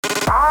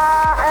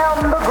I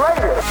am the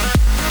greatest.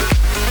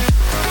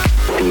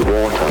 Be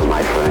water,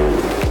 my friend.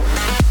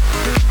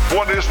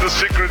 What is the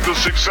secret to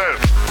success?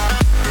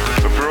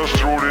 The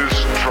first rule is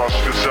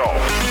trust yourself.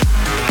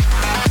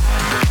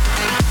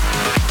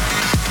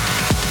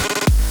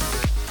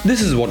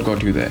 This is what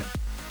got you there.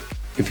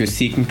 If you're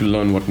seeking to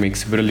learn what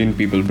makes brilliant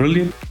people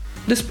brilliant,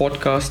 this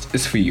podcast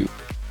is for you.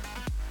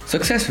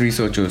 Success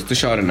researchers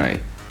Tushar and I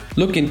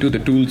look into the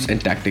tools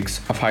and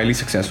tactics of highly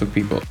successful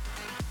people.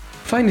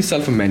 Find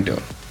yourself a mentor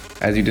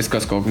as you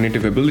discuss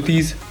cognitive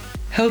abilities,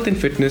 health and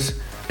fitness,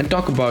 and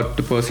talk about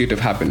the pursuit of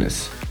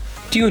happiness.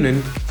 Tune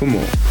in for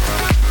more.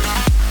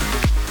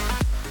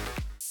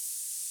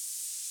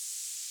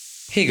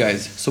 Hey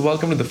guys, so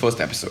welcome to the first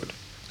episode.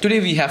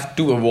 Today we have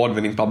two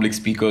award-winning public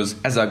speakers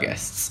as our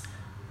guests.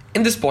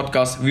 In this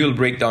podcast, we will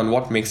break down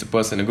what makes a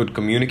person a good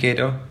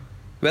communicator,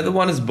 whether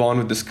one is born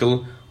with the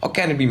skill or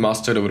can it be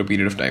mastered over a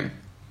period of time.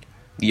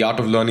 The art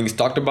of learning is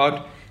talked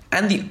about,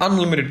 and the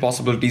unlimited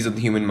possibilities of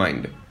the human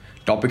mind.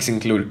 Topics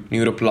include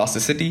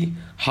neuroplasticity,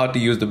 how to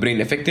use the brain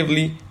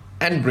effectively,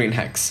 and brain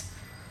hacks.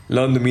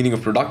 Learn the meaning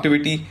of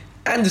productivity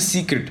and the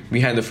secret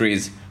behind the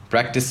phrase,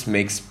 practice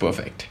makes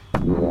perfect.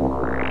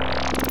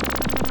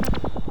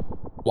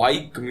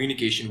 Why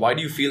communication? Why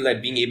do you feel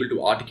that being able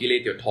to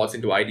articulate your thoughts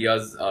into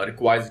ideas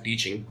requires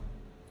teaching?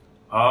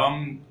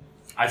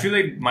 I feel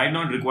like it might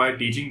not require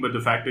teaching, but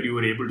the fact that you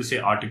were able to say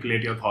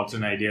articulate your thoughts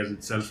and ideas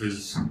itself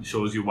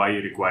shows you why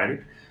you require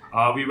it.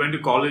 We went to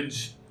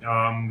college.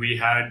 We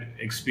had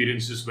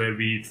experiences where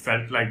we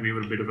felt like we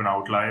were a bit of an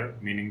outlier,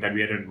 meaning that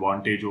we had an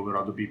advantage over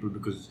other people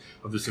because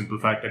of the simple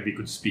fact that we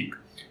could speak.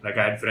 Like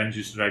I had friends who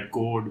used to write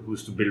code, who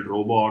used to build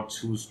robots,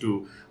 who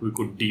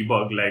could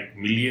debug like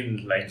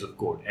million lines of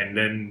code. And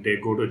then they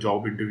go to a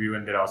job interview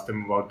and they ask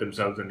them about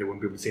themselves and they won't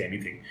be able to say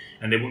anything.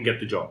 And they won't get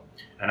the job.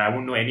 And I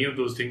wouldn't know any of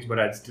those things, but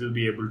I'd still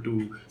be able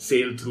to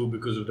sail through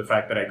because of the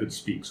fact that I could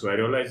speak. So I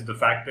realized the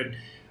fact that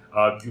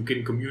you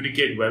can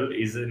communicate well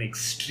is an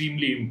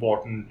extremely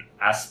important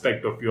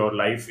aspect of your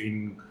life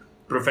in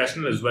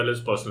professional as well as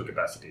personal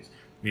capacities.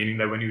 Meaning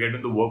that when you get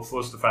in the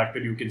workforce, the fact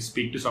that you can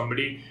speak to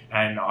somebody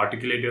and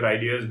articulate your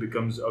ideas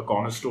becomes a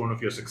cornerstone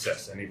of your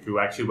success. And if you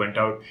actually went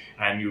out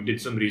and you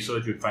did some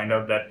research, you'd find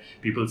out that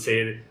people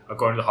say,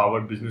 according to the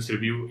Harvard Business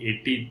Review,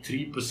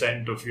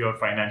 83% of your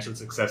financial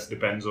success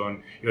depends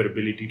on your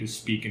ability to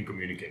speak and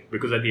communicate.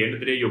 Because at the end of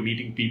the day, you're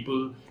meeting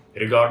people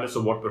regardless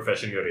of what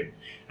profession you're in.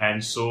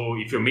 And so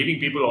if you're meeting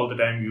people all the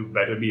time, you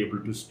better be able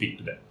to speak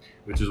to them,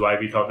 which is why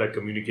we thought that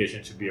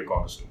communication should be a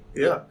cornerstone.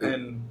 Yeah,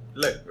 and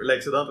like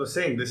Siddharth was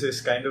saying, this is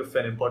kind of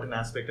an important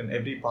aspect in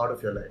every part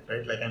of your life,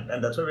 right?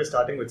 And that's why we're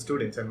starting with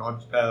students and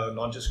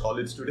not just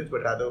college students,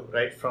 but rather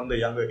right from the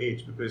younger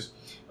age. Because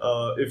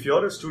if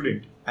you're a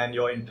student and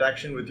your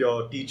interaction with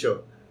your teacher,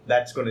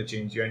 that's going to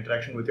change. Your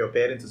interaction with your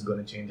parents is going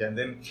to change. And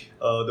then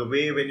the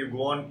way when you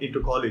go on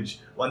into college,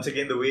 once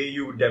again, the way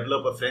you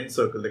develop a friend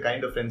circle, the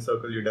kind of friend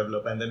circle you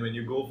develop. And then when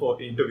you go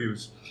for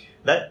interviews,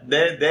 that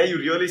there you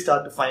really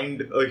start to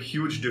find a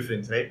huge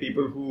difference, right?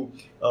 People who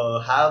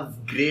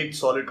have great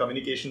solid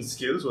communication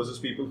skills versus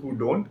people who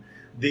don't.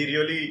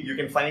 You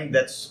can find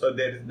that's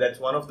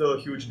one of the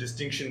huge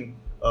distinction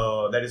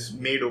that is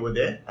made over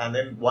there. And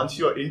then once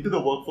you're into the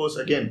workforce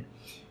again,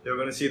 you're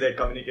going to see that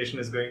communication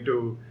is going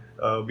to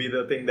be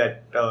the thing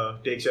that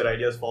takes your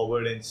ideas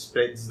forward and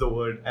spreads the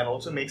word and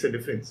also makes a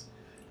difference.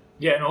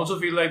 Yeah, and also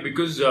feel like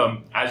because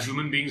as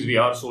human beings, we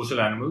are social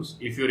animals.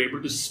 If you're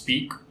able to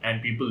speak and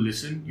people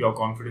listen, your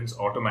confidence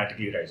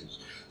automatically rises.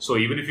 So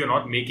even if you're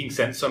not making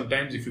sense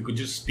sometimes, if you could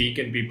just speak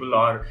and people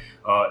are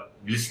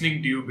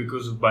listening to you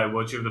by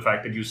virtue of the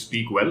fact that you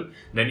speak well,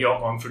 then your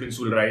confidence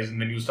will rise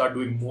and then you start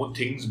doing more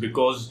things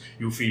because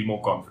you feel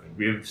more confident.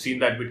 We have seen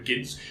that with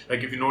kids.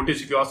 Like if you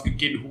notice, if you ask a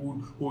kid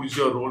who is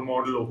your role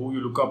model or who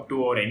you look up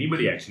to, or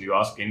anybody actually, you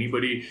ask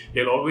anybody,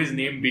 they'll always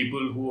name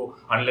people who,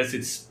 unless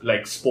it's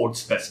like sports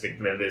specific,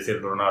 where they say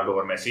Ronaldo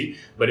or Messi.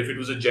 But if it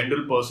was a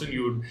general person,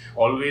 you'd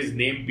always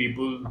name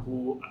people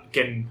who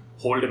can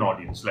hold an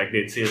audience. Like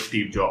they'd say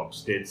Steve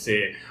Jobs, they'd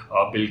say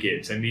Bill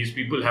Gates. And these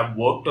people have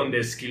worked on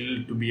their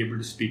skill to be able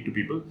to speak to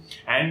people.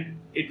 And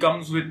it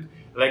comes with,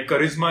 like,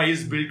 charisma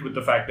is built with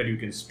the fact that you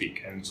can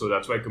speak. And so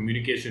that's why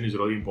communication is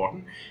really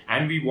important.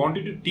 And we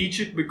wanted to teach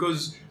it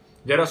because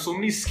there are so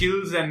many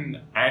skills and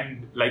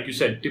like you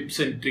said, tips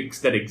and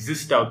tricks that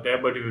exist out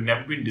there, but have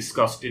never been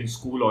discussed in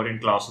school or in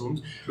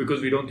classrooms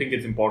because we don't think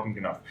it's important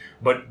enough.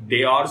 But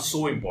they are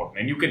so important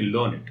and you can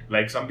learn it.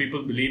 Like some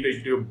people believe that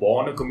if you're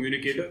born a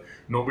communicator,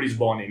 nobody's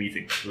born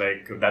anything.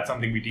 Like that's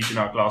something we teach in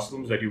our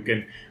classrooms, that you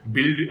can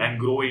build and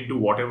grow into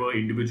whatever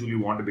individual you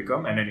want to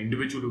become. And an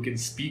individual who can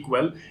speak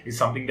well is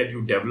something that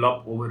you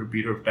develop over a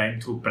period of time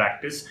through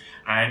practice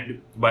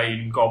and by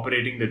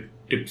incorporating the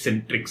tips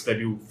and tricks that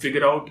you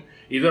figure out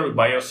either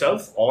by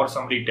yourself or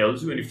somebody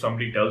tells you, and if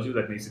somebody tells you,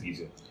 that makes it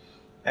easier.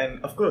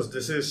 And of course,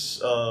 this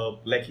is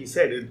like he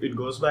said, it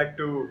goes back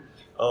to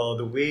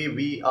the way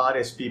we are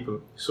as people.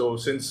 So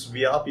since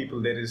we are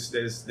people,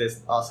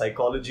 there's our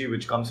psychology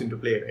which comes into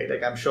play, right?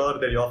 Like I'm sure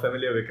that you're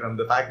familiar, Vikram.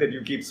 The fact that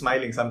you keep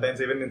smiling sometimes,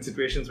 even in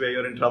situations where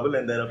you're in trouble,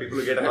 and there are people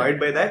who get annoyed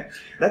by that.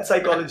 That's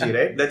psychology,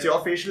 right? That's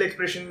your facial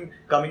expression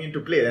coming into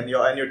play, and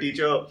your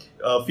teacher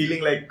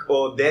feeling like,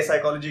 oh, their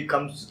psychology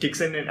kicks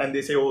in, and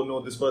they say, oh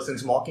no, this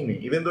person's mocking me,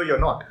 even though you're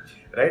not.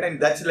 Right,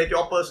 and that's like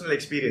your personal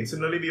experience.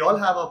 Similarly, we all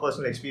have our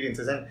personal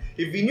experiences, and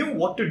if we knew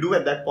what to do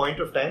at that point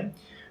of time,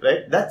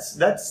 right, that's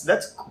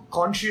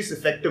conscious,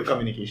 effective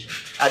communication.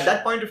 At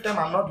that point of time,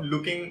 I'm not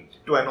looking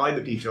to annoy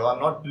the teacher. I'm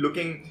not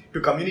looking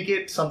to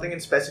communicate something in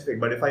specific.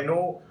 But if I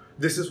know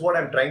this is what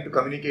I'm trying to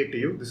communicate to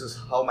you, this is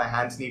how my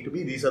hands need to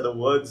be, these are the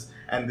words,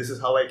 and this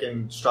is how I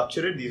can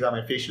structure it. These are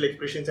my facial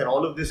expressions, and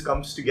all of this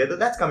comes together.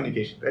 That's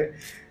communication, right?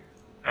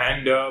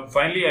 And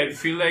finally, I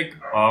feel like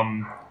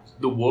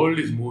the world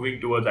is moving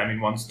towards, I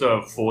mean, once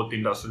the fourth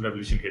industrial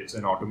revolution hits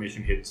and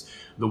automation hits,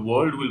 the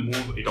world will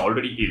move, it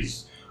already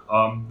is,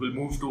 will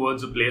move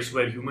towards a place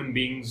where human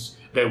beings,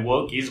 their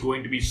work is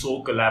going to be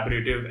so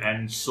collaborative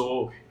and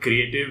so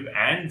creative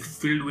and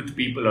filled with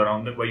people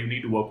around them, where you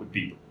need to work with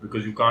people,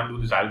 because you can't do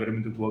this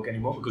algorithmic work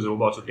anymore because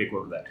robots will take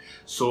over that.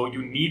 So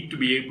you need to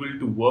be able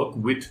to work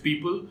with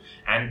people,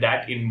 and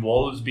that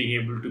involves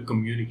being able to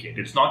communicate.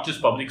 It's not just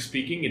public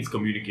speaking, it's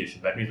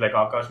communication. That means, like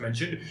Akash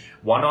mentioned,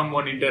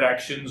 one-on-one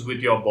interactions with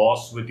your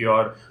boss, with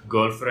your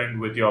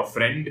girlfriend, with your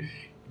friend.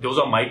 Those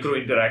are micro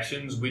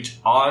interactions which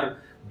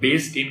are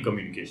based in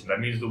communication. That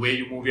means the way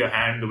you move your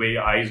hand, the way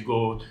your eyes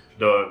go,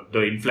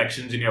 the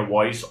inflections in your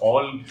voice,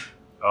 all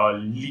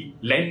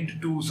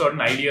lend to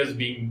certain ideas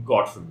being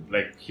got from you.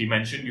 Like he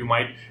mentioned, you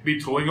might be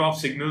throwing off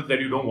signals that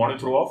you don't want to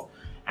throw off,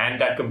 and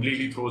that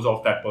completely throws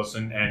off that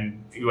person,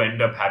 and you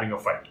end up having a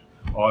fight,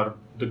 or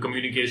the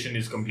communication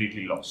is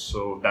completely lost.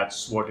 So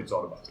that's what it's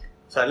all about.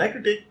 So I'd like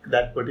to take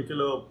that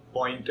particular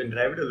point and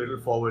drive it a little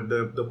forward,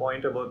 the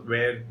point about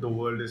where the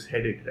world is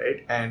headed,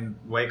 right? And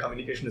why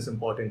communication is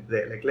important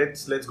there. Like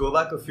let's go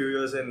back a few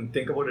years and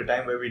think about a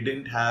time where we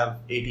didn't have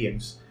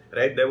ATMs,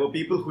 right? There were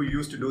people who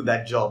used to do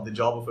that job, the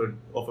job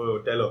of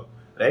a teller,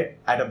 right?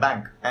 At a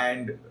bank.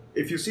 And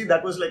if you see,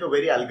 that was like a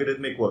very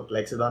algorithmic work,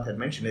 like Siddharth had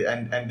mentioned it,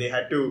 and they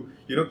had to,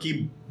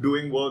 keep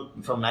doing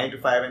work from 9 to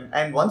 5,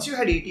 and once you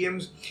had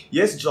ATMs,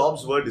 yes,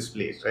 jobs were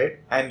displaced, right?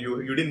 And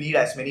you didn't need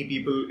as many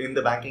people in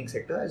the banking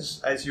sector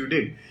as you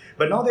did,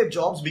 but now their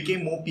jobs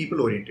became more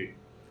people oriented,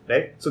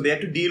 right? So they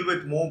had to deal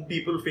with more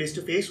people face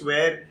to face,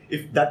 where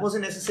if that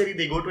wasn't necessary,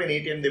 they go to an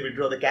ATM, they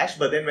withdraw the cash,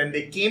 but then when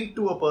they came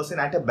to a person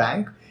at a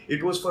bank,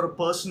 it was for a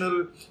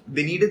personal,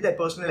 they needed that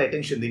personal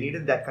attention, they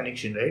needed that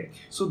connection, right?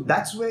 So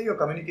that's where your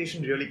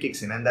communication really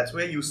kicks in, and that's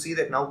where you see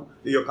that now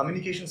your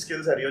communication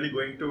skills are really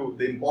going to,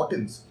 the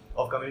importance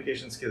of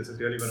communication skills is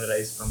really going to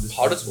rise from this.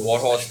 How does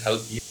Warhorse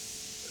help you,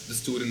 the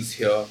students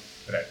here,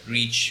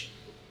 reach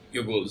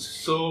your goals?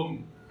 So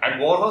at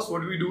Warhorse,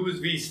 what we do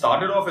is we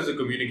started off as a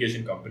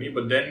communication company,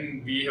 but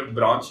then we have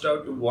branched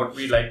out to what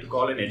we like to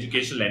call an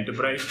educational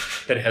enterprise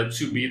that helps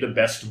you be the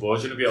best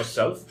version of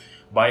yourself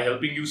by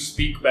helping you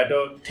speak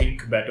better,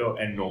 think better,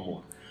 and know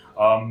more.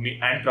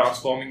 And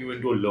transforming you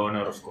into a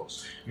learner, of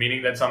course.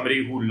 Meaning that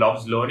somebody who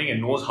loves learning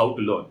and knows how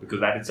to learn, because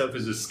that itself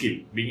is a skill.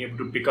 Being able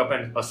to pick up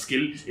a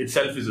skill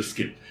itself is a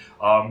skill.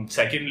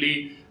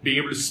 Secondly, being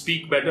able to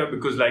speak better,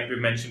 because like we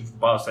mentioned for the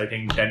past, I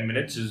think 10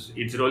 minutes,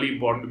 it's really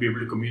important to be able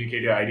to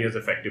communicate your ideas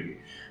effectively.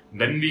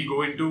 Then we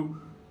go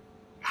into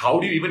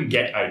how do you even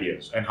get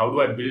ideas, and how do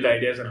I build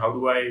ideas, and how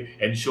do I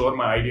ensure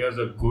my ideas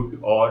are good,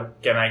 or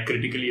can I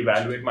critically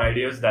evaluate my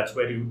ideas? That's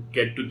where you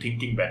get to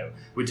thinking better,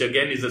 which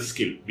again is a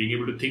skill. Being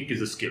able to think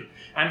is a skill.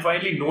 And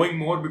finally, knowing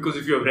more, because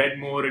if you have read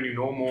more and you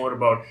know more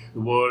about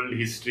the world,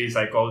 history,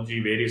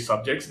 psychology, various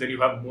subjects, then you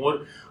have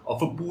more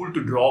of a pool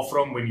to draw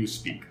from when you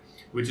speak.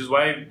 Which is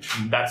why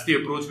that's the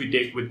approach we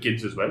take with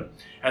kids as well.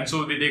 And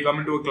so they come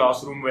into a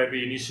classroom where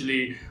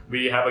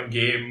we have a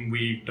game,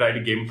 we try to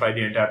gamify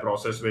the entire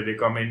process, where they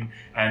come in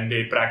and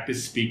they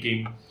practice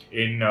speaking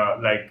in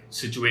like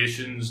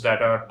situations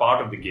that are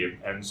part of the game.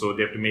 And so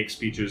they have to make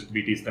speeches.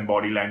 We teach them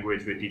body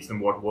language, we teach them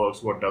what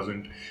works, what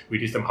doesn't. We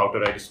teach them how to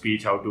write a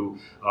speech, how to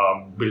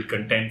build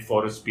content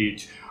for a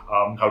speech,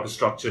 how to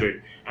structure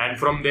it. And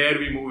from there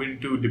we move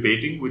into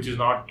debating, which is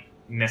not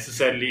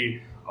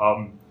necessarily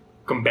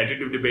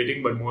competitive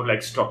debating, but more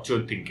like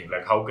structured thinking.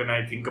 Like, how can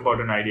I think about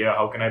an idea?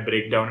 How can I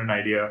break down an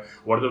idea?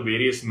 What are the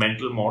various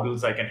mental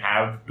models I can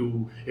have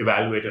to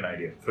evaluate an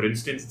idea? For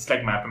instance, it's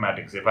like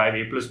mathematics. If I have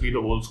a plus b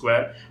the whole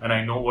square and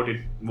I know what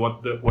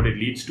it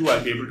leads to,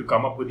 I'll be able to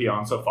come up with the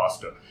answer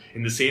faster.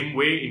 In the same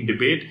way, in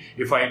debate,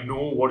 if I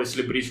know what a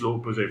slippery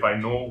slope is, if I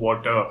know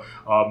what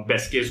a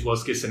best case,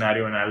 worst case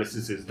scenario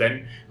analysis is,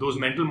 then those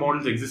mental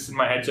models exist in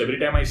my head. So every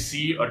time I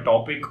see a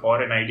topic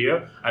or an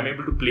idea, I'm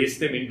able to place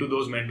them into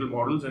those mental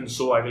models, and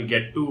so I will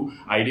get to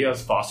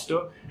ideas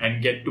faster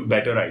and get to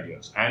better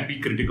ideas and be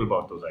critical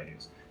about those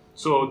ideas.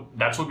 So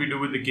that's what we do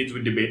with the kids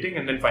with debating,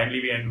 and then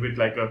finally we end with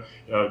like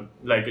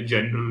a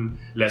general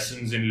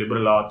lessons in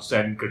liberal arts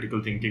and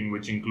critical thinking,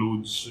 which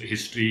includes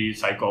history,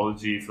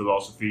 psychology,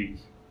 philosophy,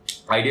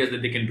 ideas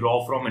that they can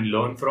draw from and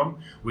learn from,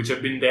 which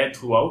have been there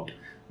throughout,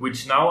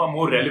 which now are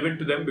more relevant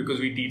to them because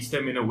we teach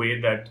them in a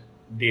way that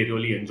they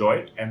really enjoy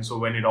it. And so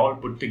when it all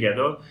put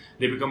together,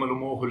 they become a little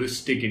more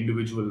holistic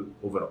individual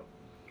overall.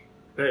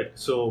 Right.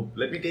 So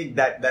let me take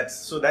that.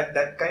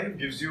 That kind of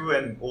gives you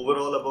an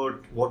overall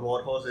about what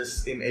Warhorse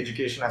is in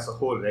education as a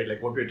whole, right?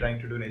 Like what we're trying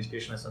to do in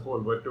education as a whole.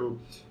 But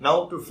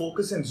to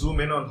focus and zoom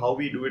in on how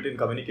we do it in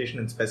communication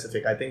in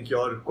specific, I think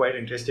you're quite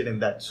interested in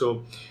that.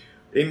 So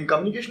in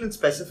communication in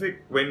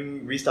specific,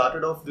 when we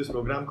started off this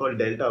program called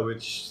Delta,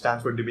 which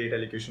stands for Debate,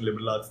 Elocution,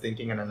 Liberal Arts,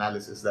 Thinking and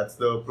Analysis, that's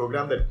the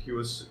program that he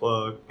was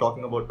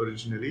talking about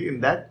originally. In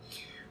that,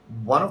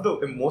 one of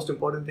the most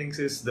important things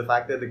is the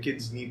fact that the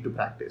kids need to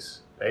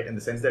practice, right? In the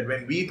sense that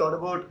when we thought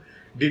about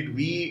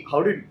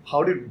how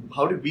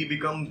did we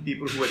become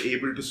people who were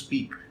able to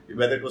speak,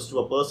 whether it was to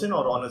a person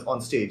or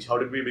on stage, how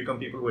did we become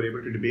people who were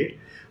able to debate?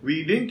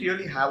 We didn't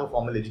really have a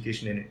formal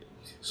education in it.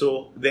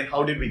 So then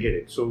how did we get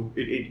it? So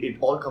it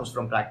all comes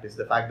from practice.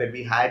 The fact that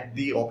we had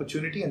the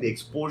opportunity and the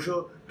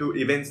exposure to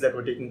events that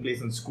were taking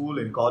place in school,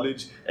 in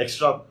college,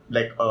 extra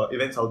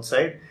events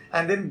outside.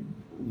 And then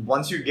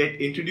once you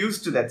get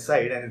introduced to that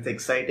side and it's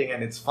exciting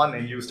and it's fun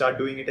and you start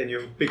doing it and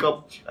you pick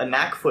up a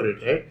knack for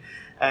it, right?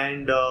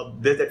 And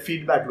there's that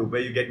feedback loop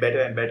where you get better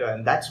and better.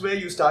 And that's where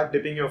you start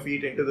dipping your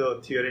feet into the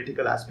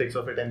theoretical aspects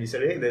of it. And we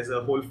said, hey, there's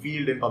a whole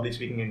field in public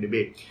speaking and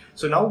debate.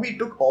 So now we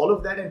took all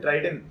of that and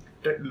tried and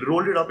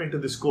rolled it up into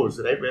this course,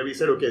 right? Where we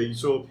said, okay,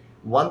 so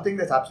one thing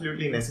that's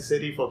absolutely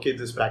necessary for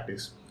kids is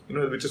practice.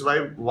 Which is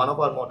why one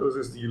of our mottos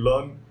is you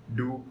learn,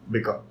 do,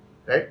 become.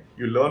 Right?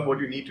 You learn what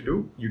you need to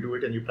do, you do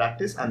it and you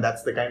practice, and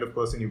that's the kind of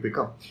person you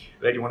become.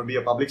 Right? You want to be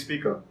a public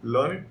speaker,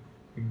 learn it,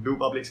 you do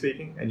public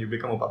speaking, and you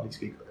become a public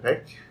speaker.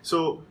 Right?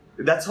 So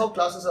that's how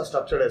classes are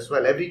structured as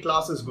well. Every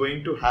class is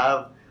going to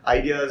have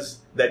ideas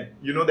that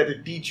that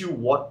will teach you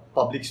what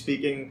public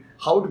speaking,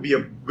 how to be a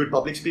good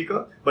public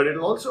speaker, but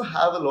it'll also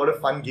have a lot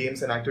of fun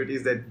games and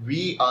activities that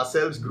we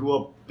ourselves grew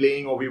up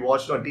playing or we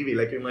watched on TV.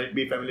 Like you might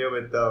be familiar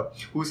with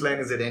Whose Line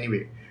Is It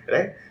Anyway,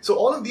 right? So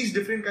all of these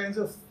different kinds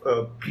of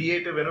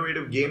creative,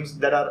 innovative games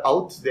that are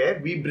out there,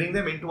 we bring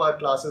them into our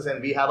classes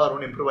and we have our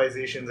own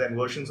improvisations and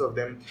versions of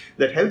them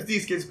that helps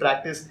these kids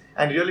practice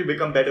and really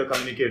become better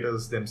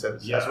communicators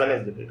themselves, as well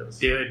as debaters.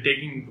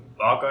 Taking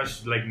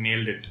Akash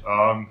nailed it.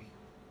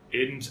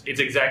 It's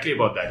exactly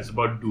about that. It's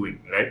about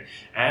doing, right?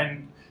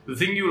 And the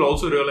thing you'll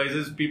also realize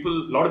is a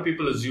lot of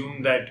people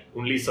assume that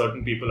only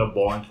certain people are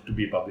born to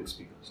be public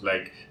speakers.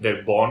 Like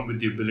they're born with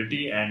the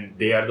ability and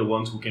they are the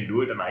ones who can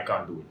do it and I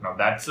can't do it. Now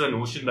that's a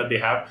notion that they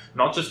have,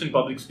 not just in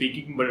public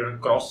speaking, but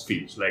across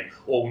fields. Like,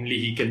 only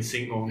he can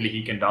sing, only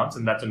he can dance.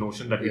 And that's a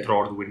notion that we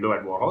throw out the window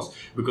at Warhorse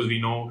because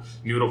we know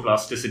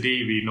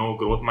neuroplasticity, we know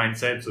growth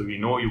mindset. So we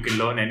know you can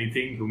learn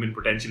anything. Human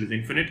potential is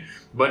infinite.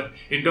 But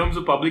in terms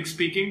of public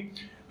speaking,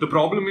 the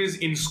problem is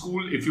in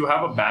school, if you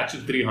have a batch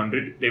of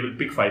 300, they will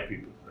pick 5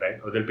 people, right?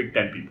 Or they'll pick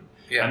 10 people.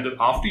 Yeah. And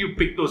after you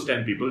pick those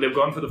 10 people, they've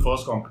gone for the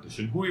first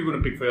competition. Who are you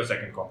going to pick for your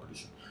second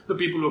competition? The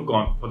people who have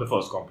gone for the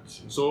first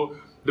competition. So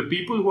the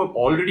people who have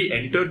already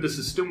entered the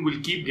system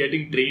will keep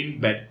getting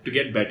trained to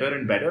get better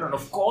and better. And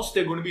of course,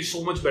 they're going to be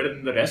so much better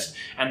than the rest.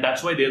 And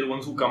that's why they're the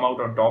ones who come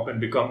out on top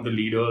and become the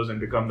leaders and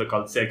become the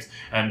cult sects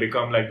and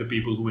become like the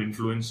people who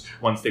influence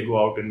once they go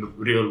out in the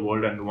real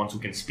world and the ones who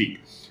can speak.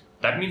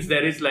 That means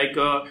there is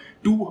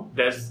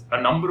there's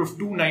a number of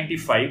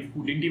 295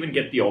 who didn't even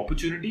get the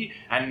opportunity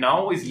and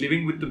now is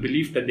living with the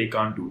belief that they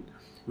can't do it.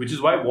 Which is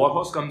why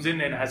Warhorse comes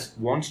in and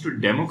wants to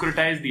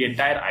democratize the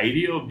entire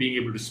idea of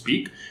being able to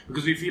speak,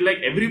 because we feel like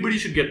everybody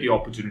should get the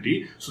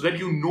opportunity so that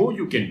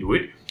you can do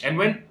it. And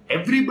when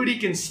everybody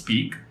can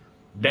speak,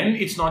 then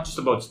it's not just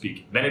about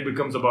speaking. Then it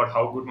becomes about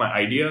how good my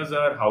ideas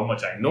are, how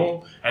much I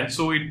know. And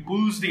so it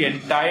pulls the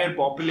entire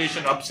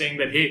population up saying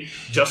that, hey,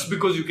 just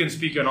because you can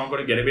speak, you're not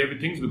going to get away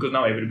with things because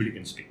now everybody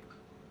can speak.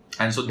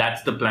 And so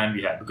that's the plan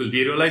we had, because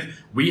we realized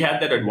we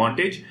had that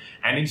advantage.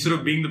 And instead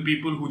of being the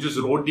people who just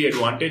rode the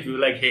advantage, we were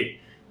like, hey,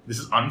 this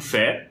is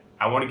unfair.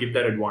 I want to give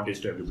that advantage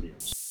to everybody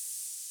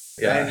else.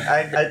 Yeah,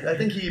 and I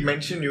think he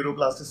mentioned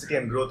neuroplasticity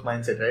and growth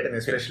mindset, right? And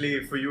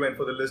especially for you and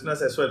for the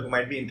listeners as well who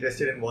might be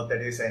interested in what that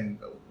is, and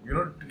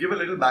to give a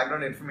little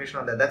background information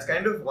on that. That's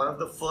kind of one of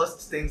the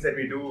first things that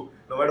we do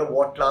no matter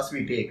what class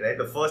we take, right?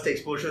 The first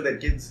exposure that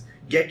kids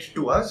get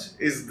to us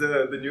is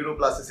the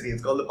neuroplasticity.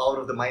 It's called the Power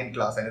of the Mind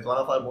class, and it's one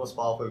of our most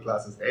powerful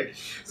classes, right?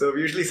 So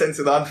we usually send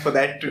Siddhant for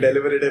that to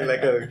deliver it in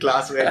a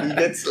class where he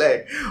gets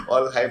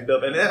all hyped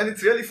up, and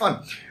it's really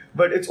fun.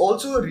 But it's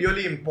also a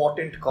really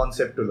important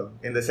concept to learn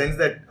in the sense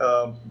that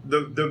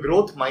the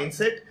growth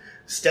mindset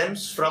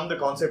stems from the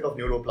concept of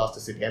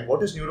neuroplasticity. And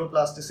what is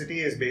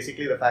neuroplasticity is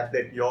basically the fact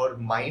that your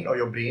mind or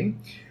your brain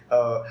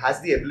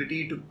has the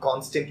ability to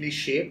constantly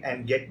shape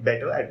and get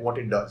better at what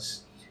it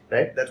does.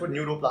 Right? That's what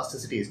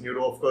neuroplasticity is.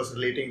 Neuro, of course,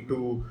 relating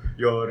to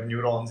your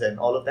neurons and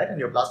all of that. And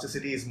your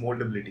plasticity is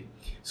moldability.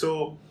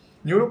 So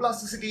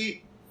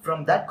neuroplasticity,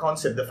 from that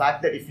concept, the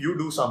fact that if you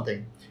do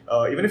something,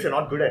 even if you're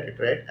not good at it,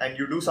 right? And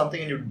you do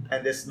something,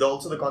 and there's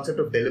also the concept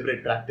of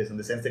deliberate practice, in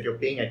the sense that you're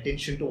paying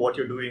attention to what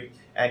you're doing,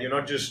 and you're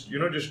not just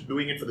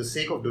doing it for the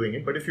sake of doing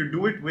it. But if you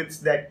do it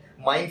with that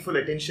mindful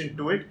attention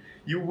to it,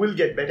 you will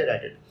get better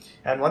at it.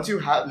 And once you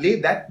have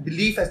laid that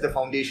belief as the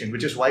foundation,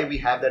 which is why we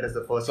have that as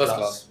the first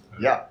class.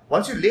 Yeah.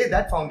 Once you lay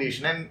that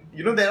foundation, and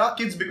there are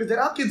kids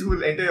who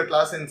will enter your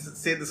class and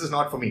say, this is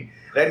not for me,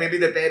 right? Maybe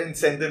their parents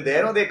send them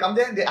there, or they come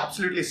there and they're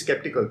absolutely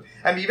skeptical.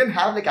 And we even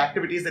have like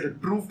activities that will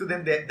prove to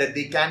them that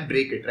they can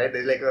break it, right?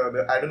 There's like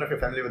I don't know if you're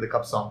familiar with the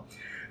cup song,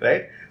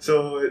 right?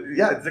 So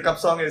yeah, the cup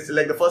song is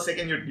like the first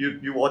second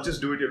you watch us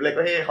do it, you're like,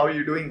 oh, hey, how are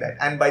you doing that?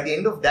 And by the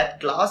end of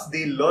that class,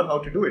 they learn how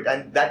to do it,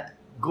 and that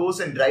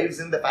goes and drives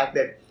in the fact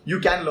that you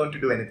can learn to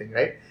do anything,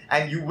 right?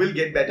 And you will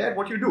get better at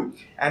what you do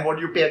and what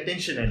you pay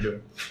attention and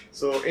do.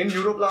 So in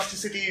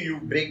neuroplasticity,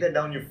 you break that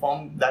down, you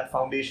form that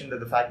foundation,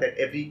 that the fact that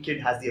every kid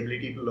has the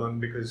ability to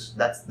learn, because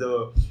that's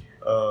the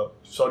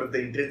sort of the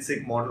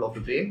intrinsic model of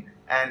the brain.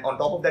 And on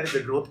top of that is the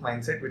growth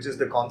mindset, which is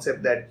the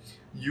concept that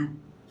you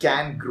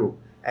can grow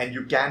and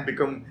you can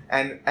become,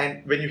 and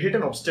when you hit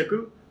an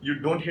obstacle, you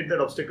don't hit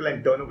that obstacle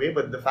and turn away,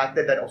 but the fact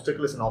that that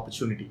obstacle is an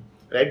opportunity,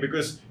 right?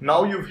 Because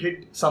now you've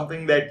hit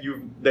something that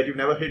you've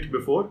never hit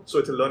before, so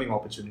it's a learning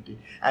opportunity.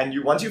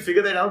 And once you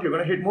figure that out, you're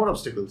going to hit more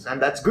obstacles,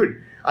 and that's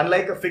good.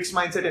 Unlike a fixed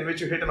mindset in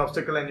which you hit an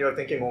obstacle and you're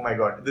thinking, oh my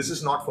god, this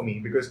is not for me,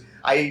 because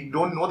I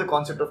don't know the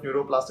concept of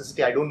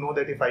neuroplasticity. I don't know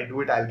that if I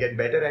do it, I'll get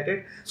better at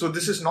it. So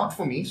this is not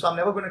for me, so I'm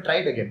never going to try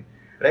it again,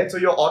 right?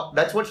 So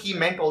that's what he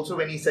meant also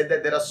when he said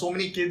that there are so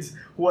many kids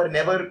who are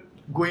never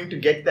going to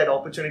get that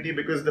opportunity,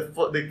 because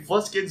the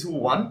first kids who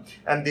won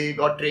and they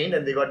got trained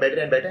and they got better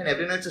and better, and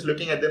everyone else is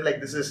looking at them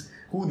like, this is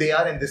who they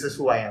are and this is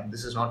who I am.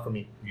 This is not for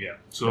me. Yeah.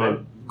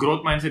 So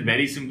growth mindset,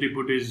 very simply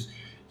put, is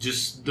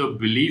just the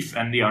belief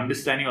and the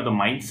understanding or the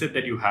mindset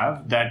that you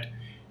have that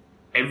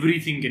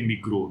everything can be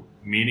grown.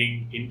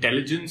 Meaning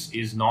intelligence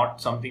is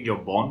not something you're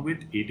born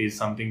with, it is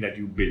something that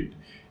you build.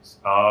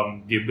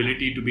 The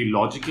ability to be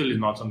logical is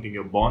not something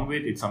you're born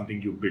with, it's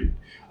something you build.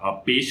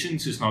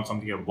 Patience is not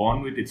something you're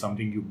born with, it's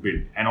something you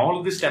build. And all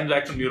of this stems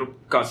to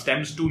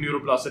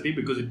neuroplasticity,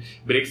 because it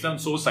breaks down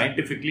so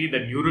scientifically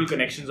that neural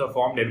connections are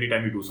formed every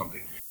time you do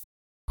something.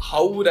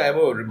 How would I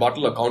ever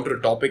rebuttal or counter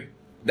a topic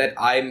that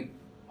I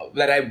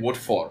vote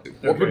for?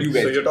 What would you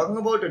guys So do? you're talking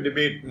about a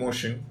debate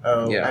motion,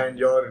 Yeah. and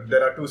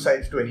there are two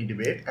sides to any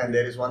debate, and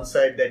there is one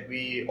side that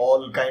we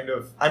all kind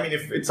of, I mean,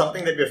 if it's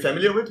something that we're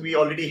familiar with, we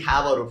already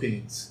have our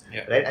opinions,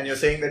 Yeah. right? And you're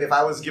saying that if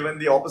I was given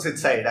the opposite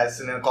side, as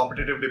in a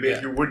competitive debate,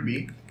 Yeah. you would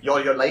be,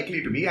 you're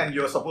likely to be, and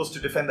you're supposed to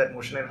defend that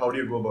motion, and how do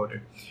you go about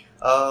it?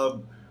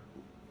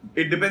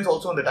 It depends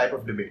also on the type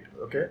of debate,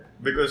 okay?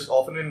 Because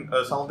often in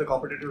some of the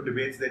competitive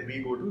debates that we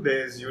go to,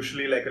 there's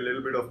usually like a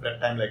little bit of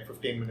prep time, like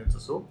 15 minutes or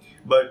so.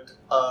 But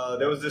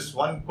there was this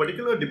one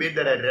particular debate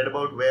that I read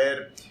about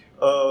where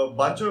a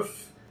bunch of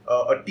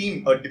a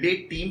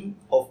debate team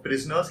of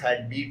prisoners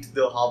had beat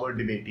the Harvard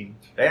debate team,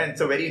 right? And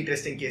it's a very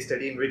interesting case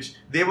study in which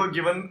they were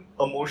given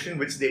a motion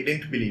which they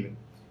didn't believe in.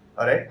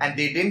 All right, and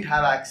they didn't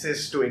have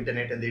access to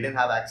internet, and they didn't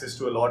have access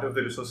to a lot of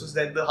the resources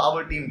that the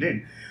Harvard team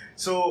did.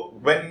 So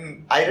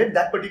when I read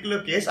that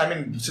particular case, I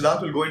mean,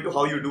 Siddhant will go into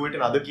how you do it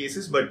in other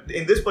cases, but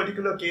in this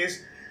particular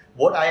case,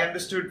 what I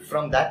understood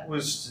from that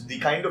was the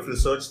kind of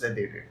research that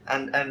they did,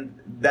 and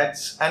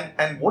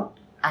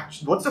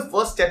what's the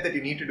first step that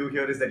you need to do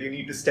here is that you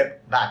need to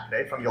step back,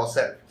 right, from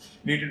yourself.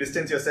 You need to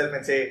distance yourself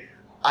and say,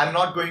 I'm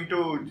not going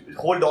to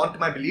hold on to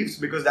my beliefs,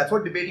 because that's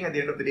what debating at the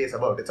end of the day is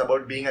about. It's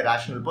about being a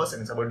rational person.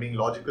 It's about being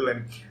logical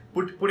and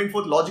putting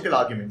forth logical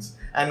arguments,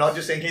 and not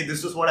just saying, hey,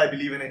 this is what I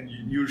believe in and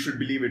you should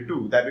believe it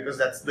too. Because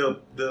that's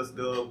the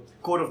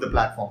core of the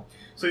platform.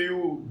 So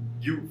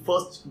you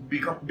first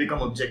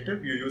become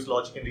objective, you use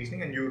logic and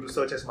reasoning, and you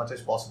research as much as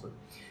possible.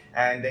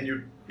 And then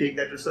you take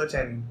that research,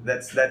 and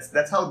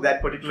that's how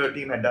that particular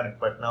team had done it.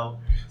 But now,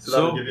 so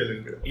that will give you a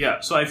little bit. Yeah,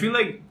 so I feel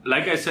like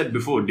I said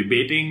before,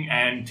 debating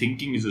and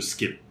thinking is a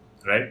skill,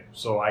 right?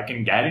 So I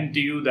can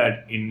guarantee you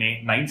that in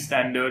 9th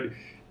standard,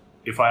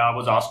 if I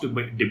was asked to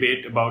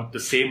debate about the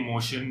same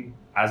motion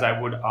as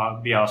I would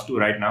be asked to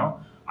right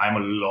now, I'm a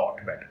lot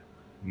better.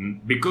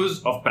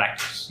 Because of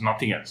practice,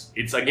 nothing else.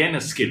 It's again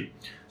a skill.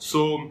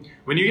 So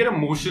when you get a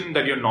motion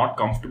that you're not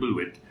comfortable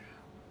with,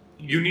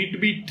 you need to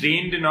be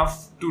trained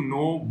enough to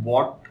know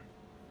what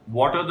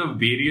are the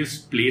various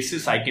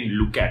places I can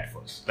look at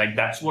first. Like,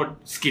 that's what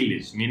skill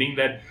is. Meaning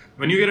that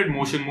when you get a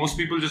motion, most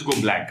people just go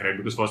blank, right?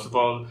 Because first of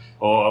all,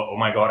 oh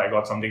my god, I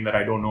got something that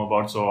I don't know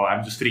about, so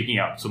I'm just freaking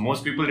out. So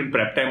most people in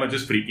prep time are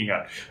just freaking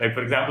out. Like,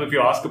 for example, if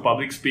you ask a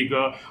public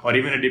speaker or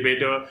even a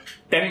debater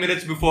 10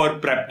 minutes before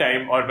prep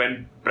time, or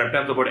when prep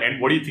time's about to end,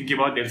 what are you thinking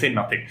about? They'll say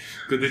nothing,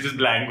 because they're just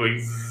blank, going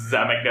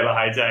amygdala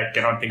hijack,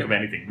 cannot think of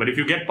anything. But if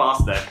you get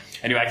past that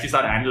and you actually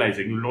start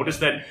analyzing, you'll notice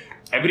that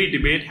every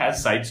debate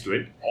has sides to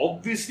it.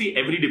 Obviously,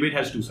 every debate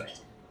has two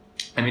sides.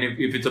 I mean,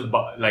 if it's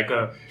like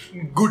a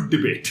good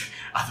debate,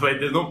 otherwise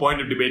there's no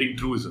point of debating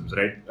truisms,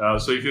 right?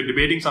 So if you're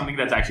debating something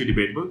that's actually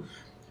debatable,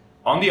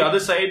 on the other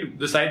side,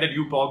 the side that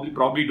you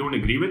probably don't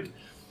agree with,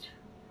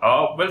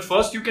 well,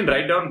 first you can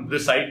write down the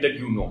side that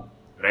you know,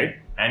 right?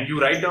 and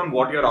you write down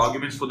what your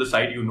arguments for the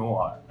side you know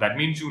are. That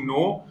means you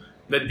know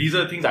that these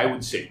are the things I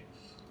would say.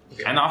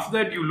 Okay. And after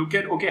that, you look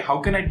at, okay, how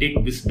can I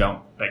take this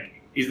down?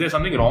 Like, is there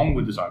something wrong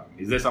with this argument?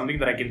 Is there something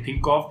that I can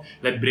think of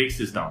that breaks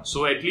this down?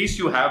 So at least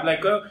you have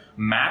like a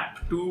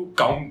map to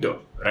counter,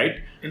 right?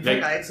 In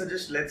like, fact, I'd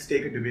suggest let's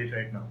take a debate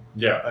right now.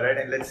 Yeah. Alright,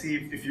 and let's see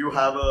if you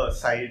have a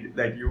side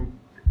that you,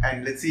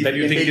 and let's see that if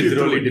you we can think take is you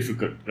through really it.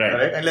 difficult, right?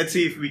 Alright, and let's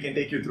see if we can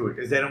take you through it.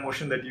 Is there a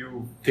motion that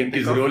you Think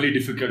is of? really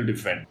difficult to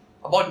defend.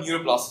 About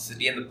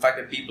neuroplasticity and the fact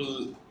that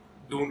people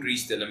don't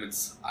reach their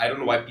limits. I don't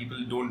know why people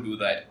don't do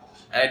that.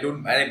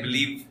 And I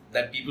believe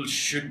that people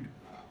should,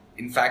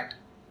 in fact,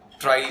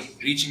 try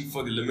reaching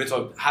for the limits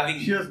or having.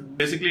 He has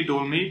basically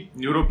told me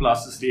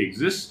neuroplasticity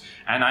exists,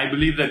 and I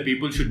believe that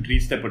people should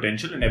reach their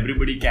potential, and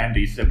everybody can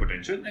reach their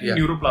potential. And Yeah.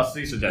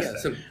 neuroplasticity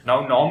suggests Yeah, that. so-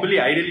 Now, normally,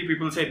 ideally,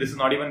 people say this is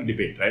not even a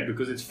debate, right?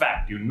 Because it's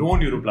fact. You know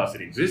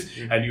neuroplasticity exists,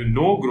 and you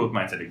know growth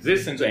mindset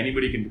exists, and so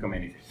anybody can become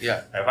anything.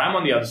 Yeah. If I'm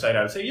on the other side,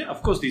 I'll say, yeah,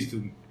 of course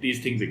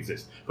these things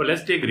exist. But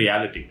let's take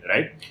reality,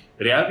 right?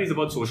 Reality is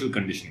about social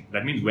conditioning.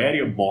 That means where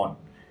you're born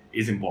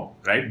is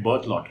important, right?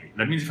 Birth lottery.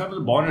 That means if I was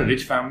born in a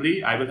rich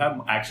family, I will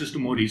have access to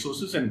more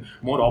resources and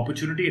more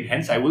opportunity, and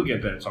hence I will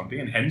get better at something,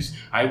 and hence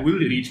I will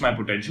reach my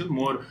potential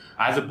more,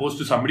 as opposed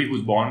to somebody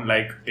who's born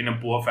like in a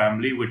poor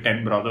family with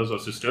 10 brothers or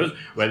sisters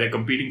where they're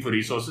competing for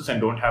resources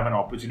and don't have an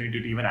opportunity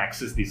to even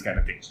access these kind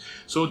of things.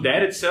 So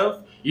there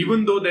itself,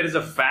 even though there is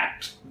a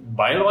fact,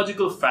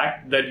 biological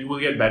fact that you will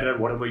get better at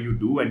whatever you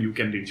do and you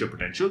can reach your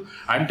potential,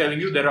 I'm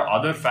telling you there are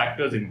other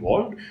factors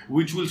involved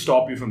which will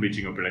stop you from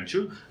reaching your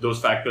potential.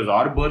 Those factors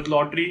are birth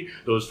lottery.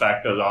 Those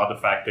factors are the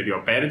fact that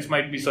your parents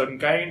might be certain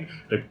kind,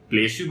 the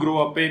place you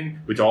grow up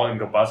in, which all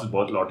encompasses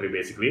birth lottery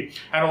basically,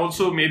 and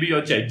also maybe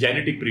your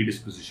genetic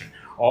predisposition,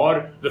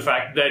 or the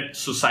fact that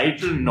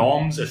societal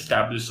norms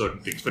establish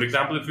certain things. For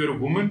example, if you're a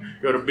woman,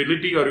 your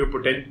ability or your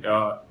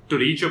potential to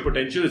reach your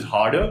potential is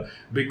harder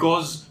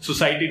because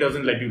society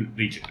doesn't let you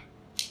reach it,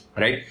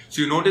 right?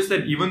 So you notice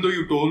that even though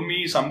you told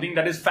me something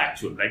that is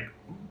factual, like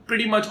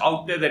pretty much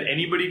out there that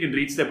anybody can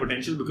reach their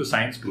potential because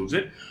science proves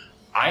it,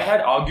 I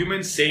had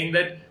arguments saying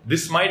that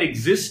this might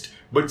exist,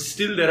 but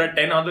still there are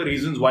 10 other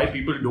reasons why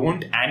people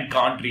don't and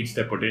can't reach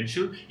their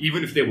potential,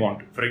 even if they want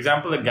to. For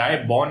example, a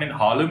guy born in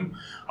Harlem,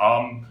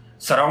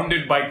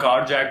 surrounded by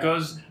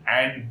carjackers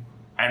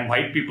and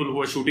white people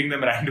who are shooting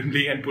them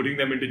randomly and putting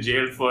them into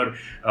jail for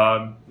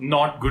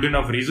not good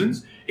enough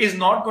reasons, is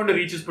not going to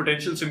reach his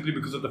potential simply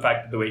because of the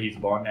fact of the way he's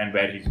born and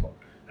where he's born,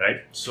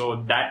 right?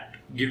 So that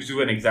gives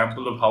you an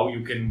example of how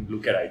you can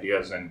look at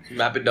ideas and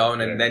Map it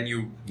down and then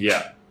you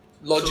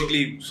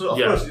logically. So of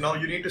Yeah. course,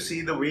 you need to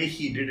see the way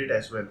he did it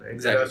as well, right?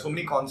 Exactly. There are so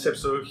many concepts.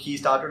 So he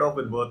started off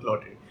with birth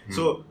lottery.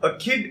 So a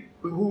kid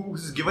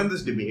who's given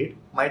this debate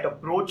might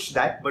approach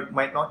that, but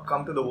might not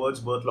come to the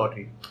words birth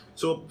lottery.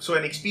 So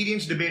an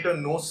experienced debater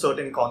knows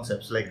certain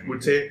concepts, like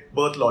would say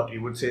birth lottery,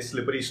 would say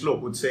slippery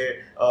slope, would say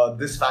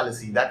this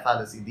fallacy, that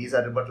fallacy. These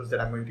are rebuttals that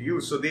I'm going to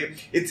use. So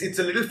it's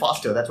a little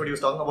faster. That's what he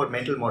was talking about,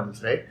 mental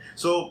models, right?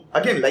 So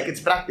again, like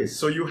it's practice.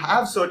 So you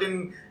have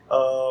certain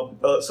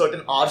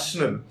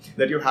arsenal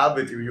that you have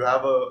with you. You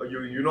have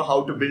you know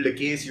how to build a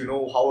case. You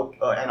know how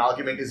an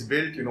argument is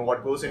built. You know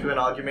what goes into an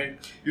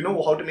argument. You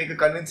know how to make a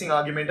convincing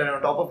argument. And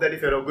on top of that,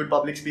 if you're a good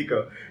public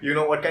speaker, you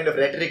know what kind of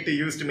rhetoric to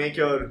use to make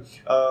your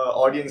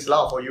audience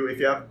laugh. Or if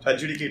you have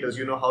adjudicators,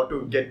 you know how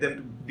to get them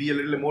to be a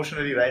little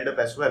emotionally riled up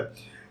as well.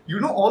 You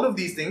know all of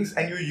these things,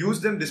 and you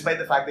use them despite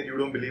the fact that you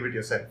don't believe it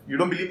yourself. You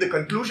don't believe the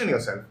conclusion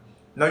yourself.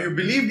 Now you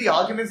believe the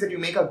arguments that you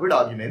make are good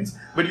arguments,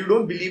 but you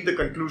don't believe the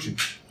conclusion.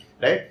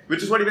 Right?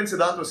 Which is what even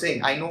Siddhant was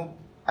saying. I know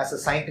as a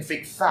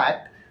scientific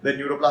fact that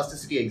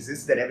neuroplasticity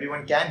exists, that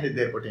everyone can hit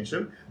their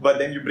potential, but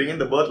then you bring in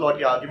the birth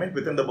lottery argument.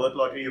 Within the birth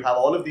lottery, you have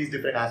all of these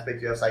different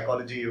aspects. You have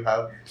psychology, you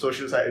have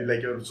social,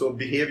 like your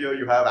behavior,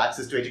 you have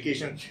access to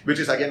education, which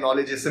is again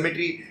knowledge is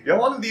symmetry. You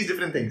have all of these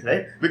different things,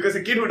 right? Because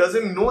a kid who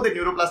doesn't know that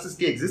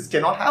neuroplasticity exists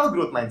cannot have a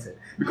growth mindset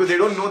because they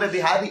don't know that they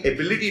have the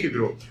ability to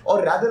grow,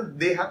 or rather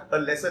they have a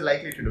lesser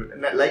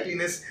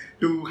likeliness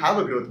to have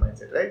a growth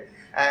mindset, right?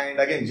 And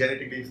again,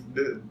 genetic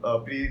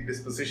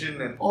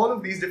predisposition and all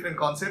of these different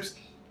concepts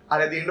are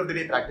at the end of the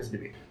day practice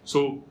debate.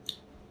 So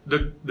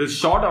the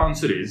short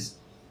answer is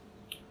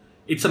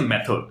it's a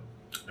method,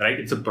 right?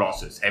 It's a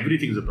process.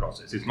 Everything is a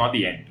process. It's not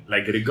the end.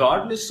 Like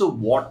regardless of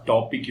what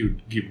topic you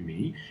give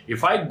me,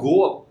 if I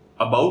go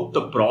about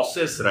the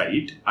process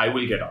right, I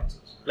will get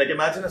answers. Like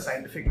imagine a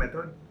scientific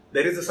method.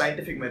 There is a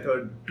scientific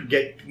method to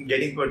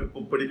getting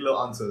particular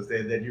answers.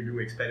 That you do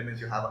experiments,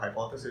 you have a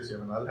hypothesis, you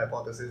have a null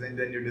hypothesis, and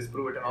then you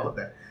disprove it and all of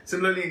that.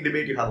 Similarly, in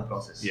debate, you have a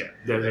process. Yeah.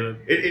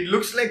 It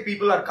looks like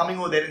people are coming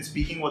over there and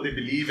speaking what they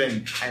believe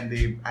and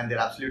they're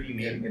absolutely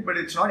nailing it, but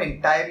it's not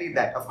entirely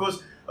that. Of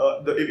course,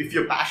 if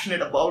you're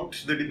passionate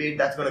about the debate,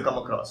 that's going to come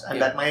across,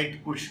 and that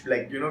might push,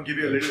 give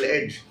you a little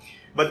edge.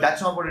 But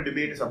that's not what a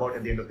debate is about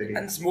at the end of the day.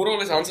 And more or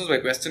less answers my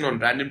question on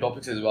random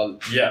topics as well.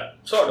 Yeah,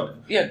 sort of.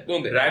 Yeah,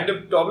 don't they?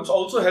 Random topics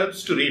also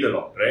helps to read a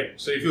lot, right?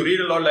 So if you read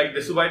a lot, like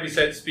this is why we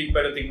said speak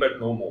better, think better,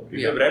 no more. If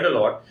you've read a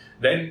lot,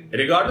 then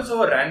regardless of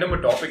how random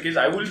a topic is,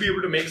 I will be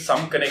able to make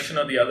some connection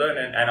or the other,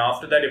 and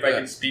after that, if I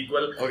can speak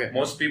well,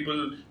 most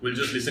people will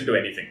just listen to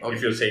anything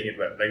if you're saying it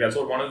well. Like that's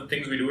what one of the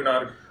things we do in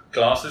our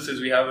classes is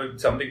we have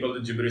something called the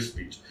gibberish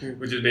speech,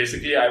 which is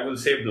basically I will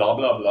say blah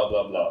blah blah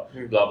blah blah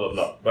blah blah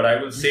blah, but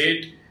I will say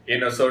it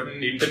in a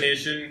certain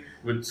intonation,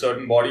 with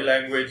certain body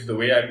language, the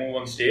way I move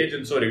on stage,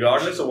 and so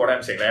regardless of what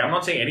I'm saying, like I'm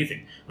not saying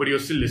anything, but you're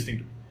still listening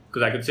to me,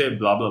 because I could say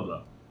blah blah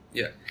blah.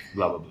 Yeah.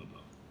 Blah blah blah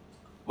blah.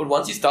 But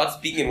once you start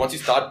speaking, once you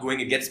start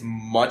going, it gets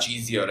much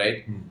easier,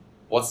 right?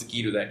 What's the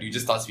key to that? You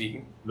just start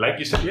speaking? Like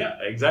you said, yeah,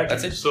 exactly.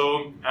 That's it.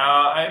 So,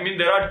 I mean,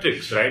 there are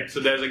tricks, right? So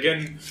there's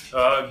again,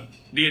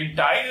 the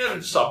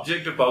entire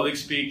subject of public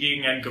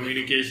speaking and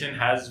communication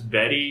has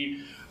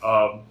very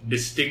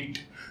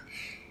distinct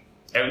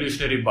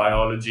evolutionary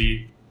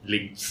biology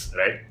links,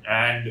 right?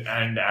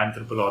 And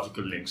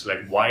anthropological links.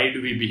 Like, why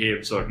do we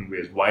behave certain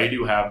ways? Why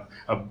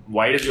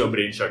does your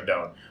brain shut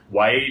down?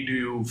 Why do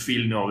you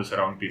feel nervous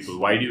around people?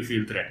 Why do you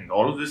feel threatened?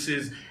 All of this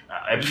is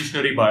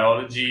evolutionary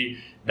biology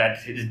that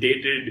is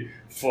dated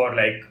for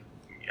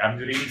I'm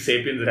reading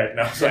Sapiens right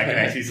now, so I can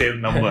actually say the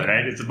number,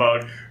 right? It's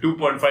about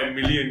 2.5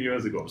 million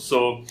years ago.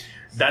 So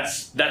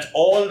that's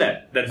all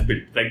that's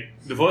built. Like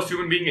the first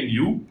human being and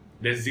you,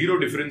 there's zero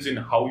difference in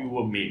how you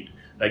were made.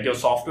 Like your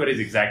software is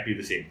exactly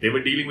the same. They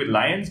were dealing with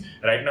lions.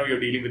 Right now you're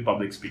dealing with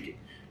public speaking.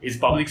 Is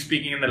public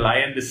speaking and the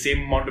lion the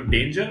same amount of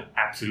danger?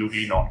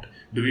 Absolutely not.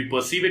 Do we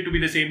perceive it to be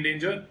the same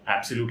danger?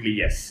 Absolutely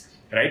yes.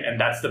 Right? And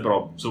that's the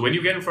problem. So when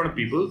you get in front of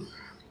people,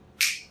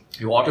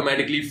 you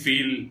automatically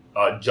feel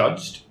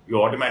judged.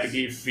 You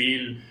automatically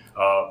feel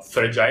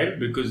fragile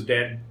because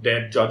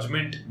their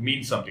judgment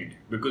means something,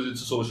 because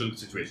it's a social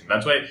situation.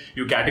 That's why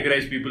you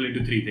categorize people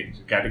into three things.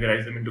 You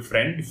categorize them into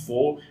friend,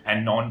 foe,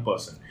 and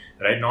non-person.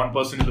 Right?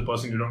 Non-person is the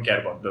person you don't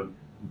care about. The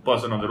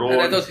person on the road.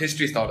 And I thought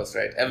history taught us,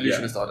 right?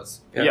 Evolution has taught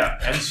us. Yeah.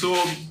 And so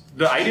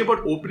the idea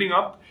about opening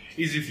up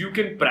is if you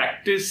can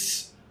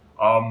practice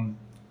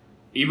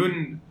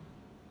even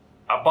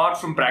apart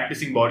from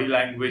practicing body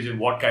language and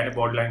what kind of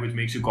body language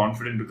makes you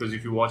confident, because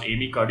if you watch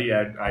Amy Cuddy,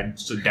 I'd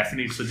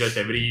definitely suggest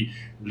every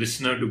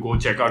listener to go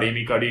check out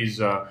Amy Cuddy's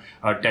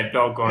TED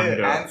Talk on...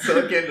 and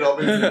Sir Ken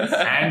Robinson.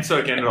 And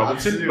Sir Ken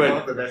Robinson. Absolutely one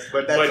of the best,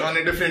 but that's on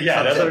a different subject.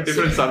 Yeah, that's on a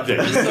different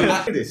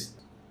subject.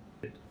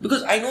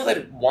 Because I know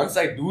that once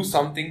I do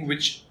something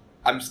which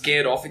I'm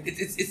scared of,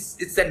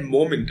 it's that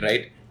moment,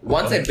 right?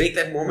 Once I break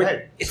that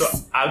moment, So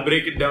I'll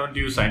break it down to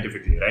you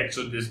scientifically, right?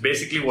 So this is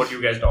basically what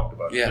you guys talked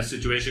about. Yeah. The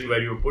situation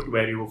where you put,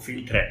 where you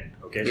feel threatened,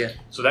 okay? Yeah.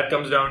 So that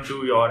comes down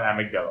to your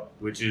amygdala,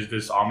 which is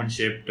this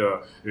almond-shaped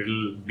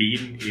little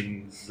bean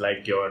in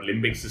your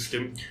limbic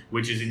system,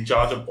 which is in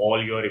charge of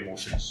all your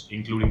emotions,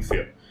 including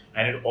fear.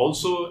 And it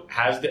also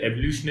has the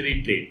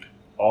evolutionary trait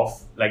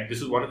of,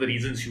 this is one of the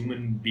reasons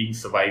human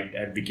beings survived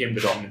and became the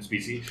dominant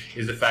species,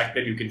 is the fact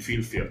that you can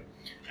feel fear.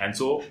 And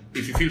so,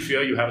 if you feel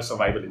fear, you have a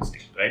survival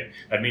instinct, right?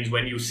 That means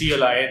when you see a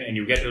lion and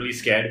you get really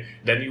scared,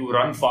 then you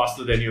run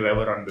faster than you've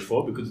ever run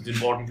before, because it's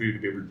important for you to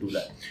be able to do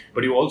that.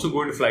 But you also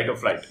go into fight or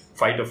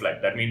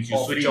flight. That means you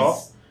switch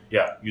off.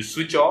 Yeah, you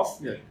switch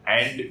off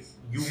and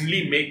you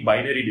only make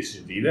binary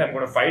decisions. Either I'm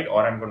going to fight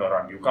or I'm going to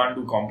run. You can't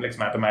do complex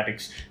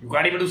mathematics. You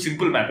can't even do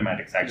simple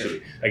mathematics, actually.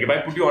 Yeah. Like if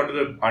I put you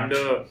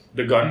under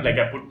the gun, like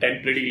I put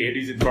 10 pretty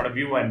ladies in front of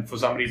you and for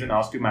some reason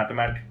ask you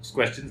mathematics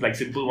questions, like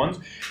simple ones,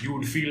 you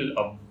would feel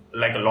a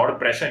lot of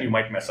pressure and you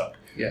might mess up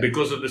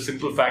because of the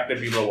simple fact that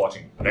people are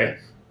watching, right?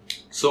 Yeah.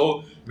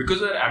 So because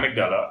of that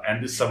amygdala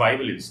and this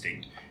survival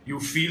instinct,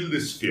 you feel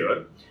this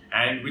fear,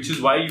 and which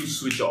is why you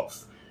switch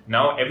off.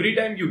 Now, every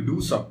time you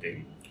do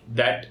something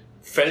that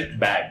felt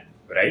bad,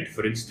 right?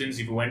 For instance,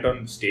 if you went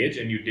on stage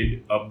and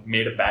you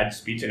made a bad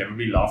speech and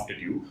everybody laughed at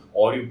you,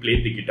 or you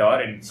played the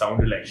guitar and it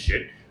sounded like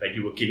shit, like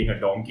you were killing a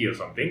donkey or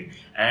something,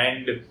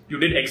 and you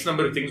did X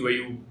number of things where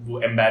you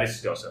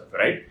embarrassed yourself,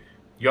 right?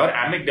 Your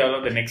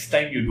amygdala, the next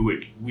time you do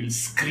it, will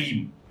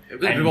scream. It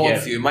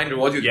rewards you. Your mind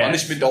rewards you.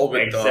 Punishment all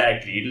with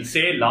exactly. It'll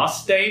say,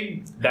 last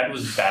time that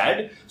was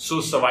bad,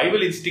 so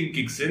survival instinct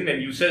kicks in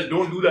and you says,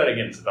 don't do that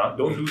again, Siddhant.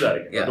 Don't do that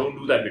again. Yeah. Don't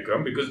do that,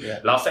 Vikram, because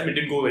last time it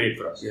didn't go great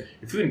for us. Yeah.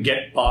 If you can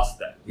get past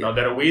that. Now,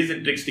 there are ways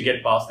and tricks to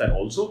get past that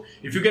also.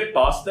 If you get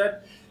past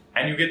that,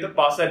 and you get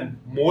past that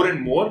more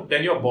and more,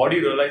 then your body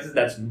realizes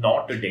that's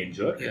not a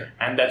danger,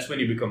 and that's when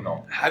you become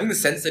normal. Having the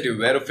sense that you're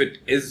aware of it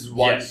is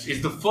one. Yes,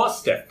 it's the first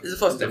step. It's the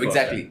first step,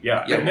 exactly.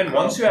 Yeah, and then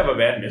once you have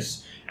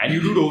awareness, and you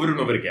do it over and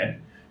over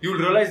again, you'll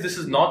realize this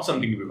is not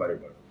something to be worried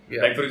about.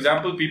 Yeah. Like, for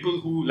example,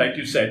 people who, like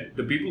you said,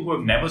 the people who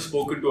have never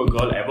spoken to a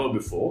girl ever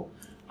before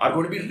are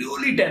going to be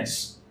really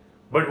tense.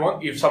 But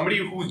if somebody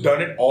who's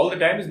done it all the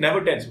time is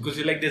never tense, because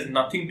you're like, there's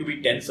nothing to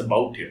be tense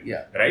about here.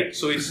 Yeah. Right?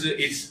 So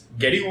it's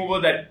getting over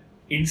that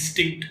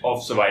instinct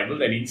of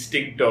survival, an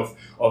instinct of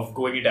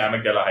going into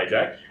amygdala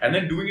hijack, and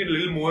then doing it a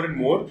little more and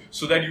more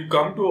so that you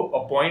come to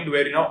a point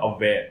where you're now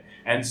aware.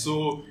 And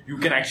so you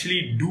can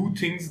actually do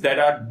things that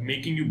are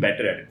making you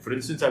better at it. For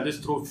instance, I'll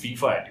just throw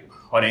FIFA at you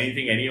or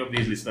anything, any of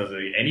these listeners,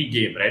 any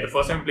game, right? The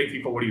first time you play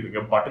FIFA, what are you doing?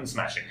 You're button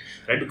smashing,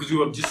 right? Because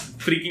you are just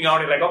freaking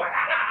out and like, oh my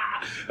God,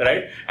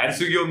 right? And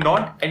so you're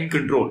not in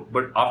control.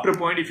 But after a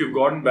point, if you've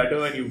gotten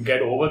better and you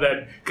get over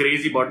that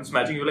crazy button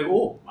smashing, you're like,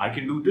 oh, I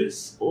can do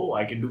this. Oh,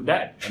 I can do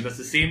that. And that's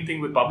the same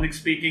thing with public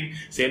speaking,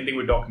 same thing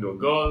with talking to a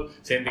girl,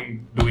 same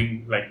thing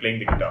doing like playing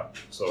the guitar.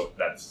 So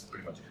that's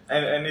pretty much it.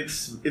 And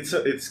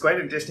it's quite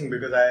interesting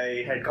because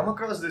I had come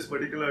across this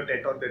particular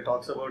TED talk that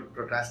talks about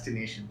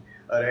procrastination,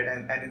 right?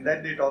 And in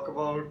that they talk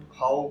about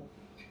how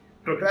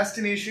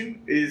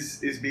procrastination is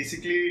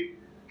basically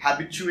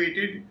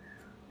habituated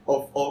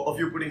of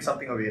you putting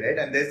something away, right?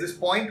 And there's this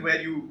point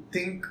where you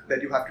think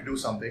that you have to do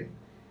something,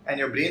 and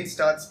your brain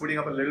starts putting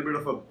up a little bit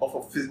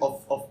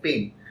of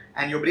pain,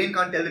 and your brain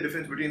can't tell the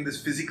difference between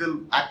this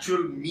physical,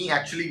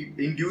 actually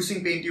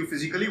inducing pain to you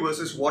physically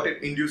versus what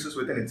it induces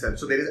within itself.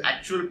 So there is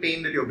actual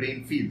pain that your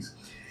brain feels.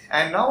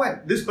 And now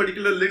at this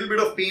particular little bit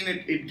of pain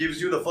it gives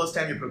you the first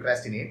time you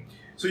procrastinate.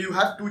 So you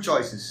have two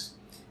choices,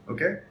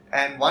 okay?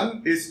 And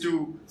one is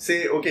to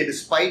say, okay,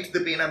 despite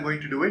the pain, I'm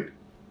going to do it,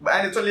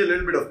 and it's only a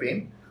little bit of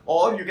pain.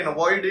 Or you can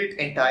avoid it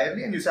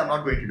entirely and you say, I'm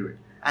not going to do it.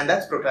 And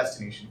that's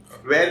procrastination.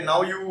 Where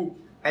now you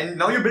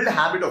build a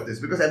habit of this,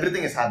 because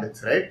everything is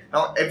habits, right?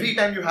 Now, every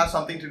time you have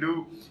something to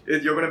do,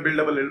 you're going to build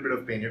up a little bit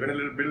of pain. You're going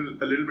to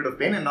build a little bit of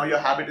pain, and now your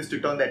habit is to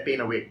turn that pain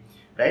away,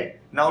 right?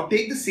 Now,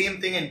 take the same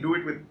thing and do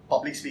it with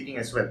public speaking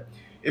as well.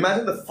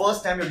 Imagine the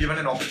first time you're given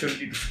an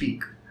opportunity to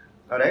speak,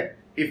 all right?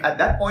 If at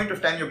that point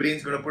of time your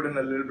brain's going to put in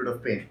a little bit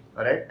of pain,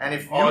 all right, and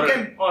if or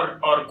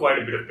quite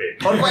a bit of pain,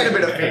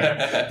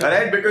 all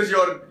right, because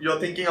you're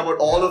thinking about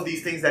all of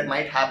these things that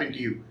might happen to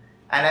you,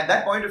 and at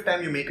that point of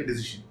time you make a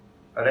decision,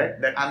 all right,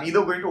 that I'm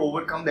either going to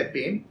overcome that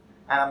pain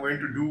and I'm going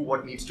to do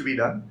what needs to be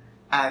done,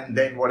 and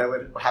then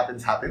whatever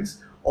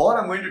happens, or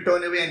I'm going to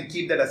turn away and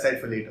keep that aside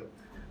for later.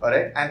 All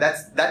right, and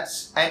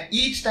that's and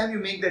each time you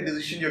make that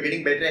decision, you're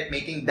getting better at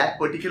making that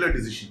particular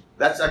decision.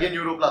 That's again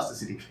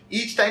neuroplasticity.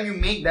 Each time you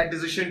make that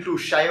decision to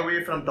shy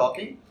away from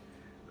talking,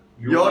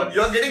 you're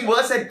getting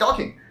worse at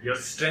talking. You're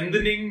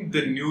strengthening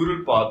the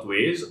neural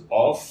pathways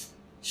of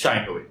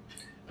shying away.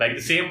 Like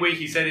the same way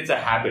he said it's a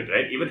habit,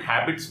 right? Even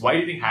habits, why do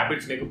you think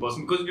habits make a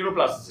person? Because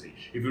neuroplasticity.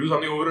 If you do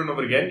something over and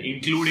over again,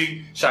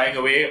 including shying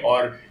away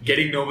or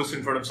getting nervous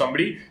in front of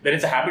somebody, then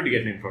it's a habit to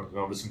get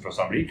nervous in front of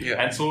somebody.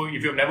 Yeah. And so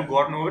if you've never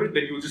gotten over it,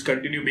 then you'll just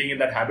continue being in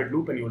that habit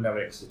loop and you'll never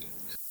exit it.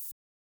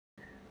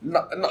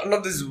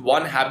 Not this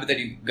one habit that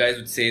you guys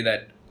would say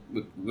that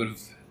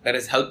that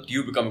has helped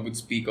you become a good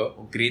speaker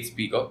or great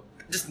speaker.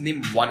 Just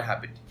name one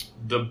habit.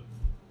 The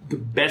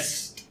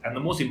best and the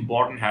most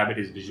important habit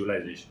is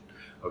visualization.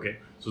 Okay,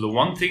 so the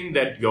one thing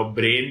that your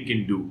brain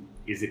can do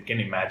is it can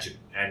imagine,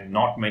 and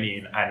not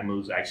many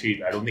animals,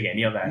 actually, I don't think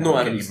any other animal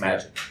can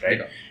imagine, right?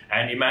 Yeah.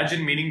 And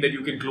imagine meaning that you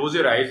can close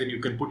your eyes and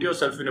you can put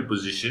yourself in a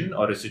position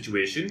or a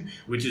situation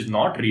which is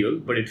not real,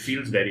 but it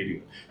feels very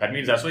real. That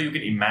means that's why you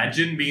can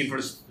imagine being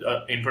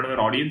in front of an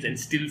audience and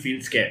still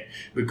feel scared,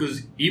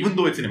 because even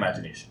though it's an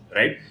imagination,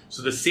 right?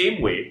 So the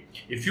same way,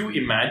 if you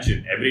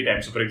imagine every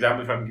time, so for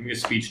example, if I'm giving a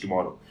speech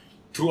tomorrow,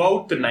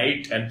 throughout the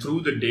night and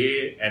through the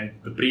day and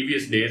the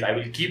previous days, I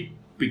will keep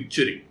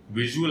picturing,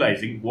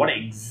 visualizing what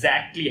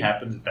exactly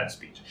happens at that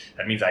speech.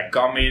 That means I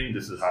come in,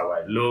 this is how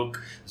I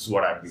look, this is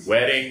what I'll be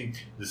wearing,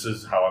 this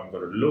is how I'm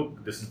going to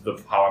look, this is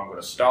how I'm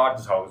going to start,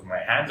 this is how my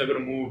hands are going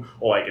to move,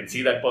 oh, I can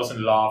see that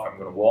person laugh, I'm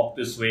going to walk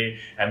this way.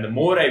 And the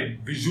more I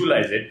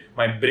visualize it,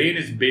 my brain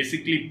is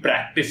basically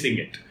practicing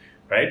it,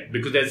 right?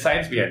 Because there's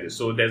science behind this.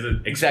 So there's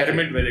an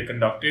experiment where they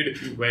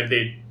conducted, where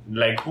they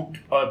hooked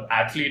an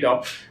athlete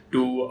up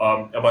to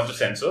a bunch of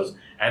sensors,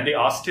 and they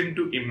asked him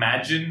to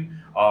imagine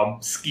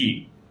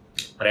skiing,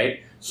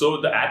 right?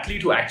 So the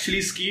athlete who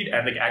actually skied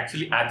and the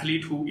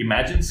athlete who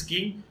imagined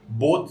skiing,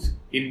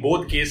 in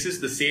both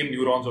cases the same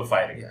neurons were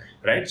firing,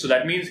 right? So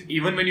that means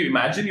even when you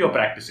imagine, you're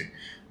practicing.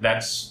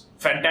 That's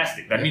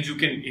fantastic. That means you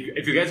can,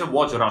 if you guys have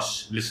watched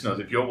Rush, listeners,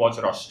 if you've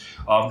watched Rush,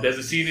 there's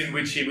a scene in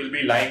which he will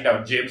be lying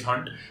down, James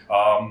Hunt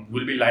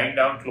will be lying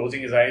down,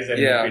 closing his eyes, and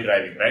will be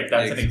driving, right?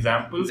 That's an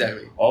example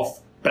of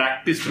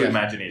practice through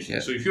imagination.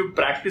 So if you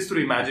practice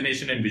through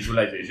imagination and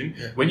visualization,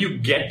 when you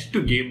get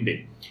to game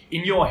day,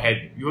 in your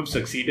head, you have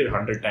succeeded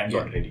 100 times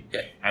already.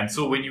 And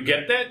so when you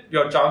get there,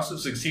 your chances of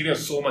succeeding are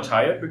so much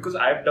higher, because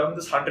I've done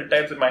this 100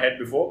 times in my head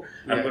before,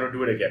 I'm going to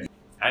do it again.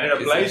 And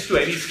it applies to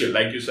any skill,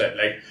 like you said,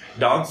 like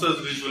dancers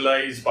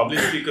visualize, public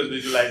speakers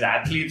visualize,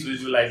 athletes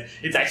visualize.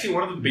 It's actually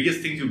one of the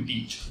biggest things you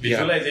teach.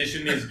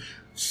 Visualization is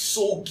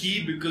so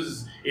key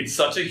because it's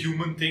such a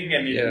human thing,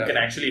 and you can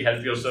actually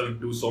help yourself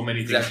do so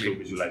many things through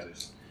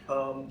visualization.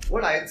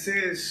 What I'd say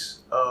is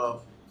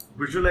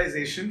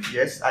visualization,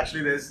 yes,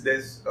 actually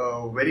there's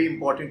very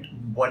important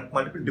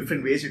multiple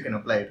different ways you can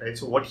apply it, right?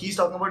 So what he's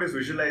talking about is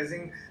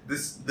visualizing the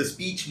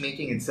speech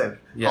making itself,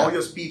 how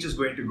your speech is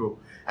going to go,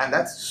 and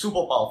that's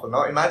super powerful.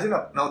 Now imagine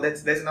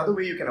there's another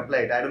way you can apply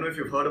it. I don't know if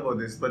you've heard about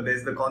this, but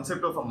there's the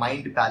concept of a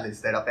mind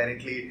palace that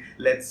apparently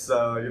lets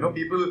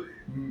people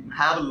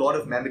have a lot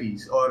of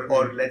memories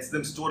or lets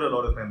them store a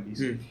lot of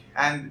memories,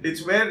 and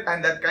it's where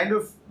and that kind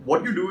of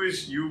what you do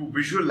is you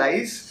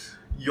visualize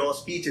your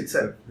speech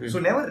itself. So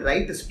never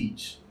write a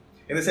speech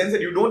in the sense that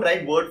you don't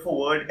write word for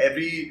word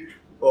every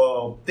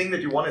thing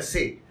that you want to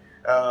say.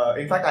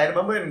 In fact, I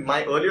remember in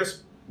my earlier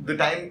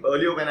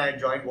when I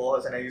joined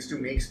Warhorse and I used to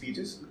make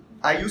speeches,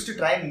 I used to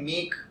try and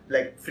make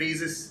like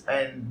phrases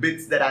and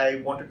bits that I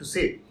wanted to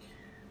say.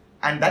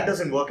 And that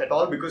doesn't work at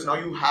all because now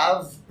you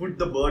have put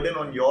the burden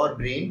on your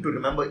brain to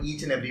remember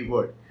each and every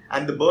word.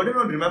 And the burden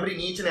on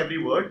remembering each and every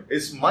word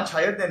is much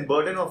higher than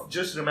burden of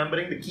just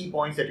remembering the key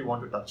points that you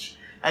want to touch.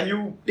 And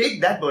you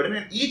take that burden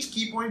and each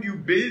key point you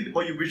build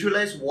or you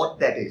visualize what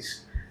that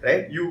is,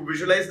 right? You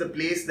visualize the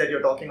place that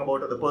you're talking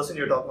about or the person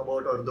you're talking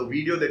about or the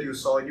video that you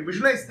saw and you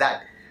visualize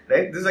that,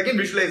 right? This is again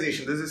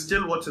visualization. This is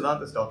still what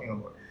Siddhant is talking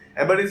about.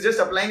 But it's just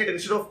applying it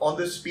instead of on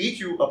the speech,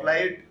 you apply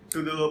it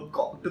to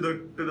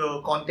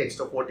the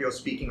context of what you're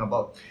speaking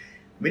about.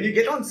 When you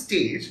get on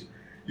stage,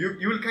 you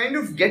will kind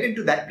of get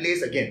into that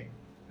place again,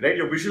 right?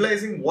 You're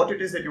visualizing what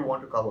it is that you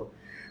want to cover.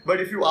 But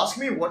if you ask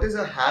me what is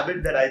a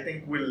habit that I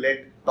think will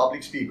let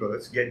public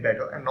speakers get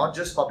better, and not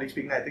just public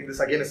speaking, I think this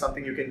again is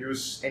something you can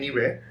use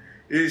anywhere,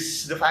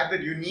 is the fact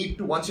that you need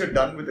to, once you're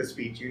done with the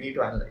speech, you need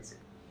to analyze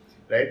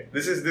it, right?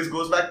 This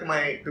goes back to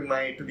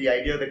the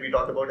idea that we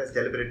talked about as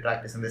deliberate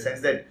practice, in the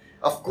sense that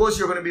of course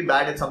you're going to be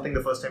bad at something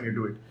the first time you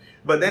do it,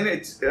 but then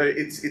it's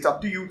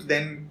up to you to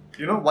then,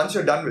 once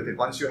you're done with it,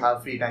 once you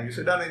have free time, you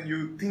sit down and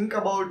you think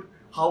about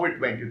how it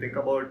went. You think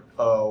about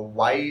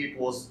why it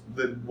was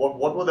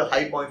what were the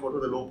high points, what were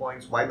the low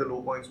points, why the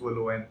low points were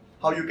low, and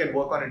how you can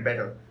work on it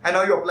better. And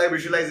now you apply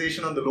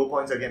visualization on the low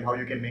points again, how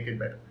you can make it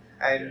better.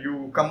 And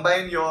you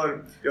combine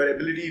your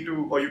ability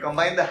to, or you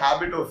combine the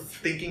habit of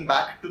thinking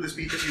back to the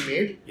speeches you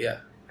made. Yeah.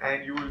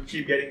 And you will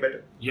keep getting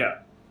better. Yeah.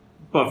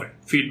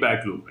 Perfect.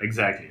 Feedback loop.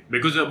 Exactly.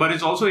 Because, but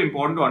it's also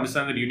important to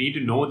understand that you need to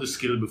know the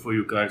skill before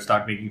you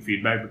start making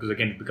feedback, because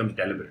again, it becomes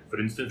deliberate. For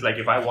instance, like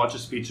if I watch a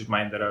speech of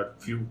mine, there are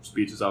few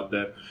speeches out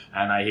there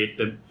and I hate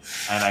them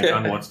and I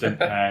can't watch them,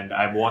 and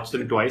I've watched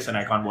them twice and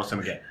I can't watch them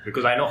again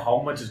because I know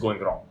how much is going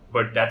wrong.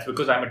 But that's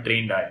because I'm a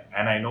trained eye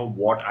and I know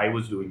what I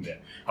was doing there.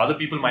 Other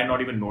people might not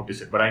even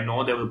notice it, but I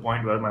know there was a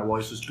point where my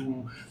voice was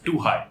too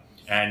high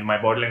and my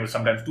body language was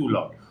sometimes too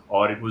loud,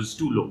 or it was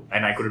too low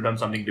and I could have done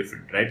something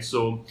different, right?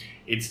 So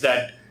it's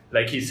that,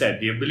 like he said,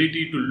 the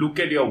ability to look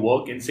at your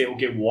work and say,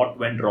 okay, what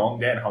went wrong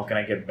there and how can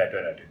I get better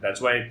at it? That's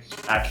why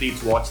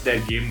athletes watch their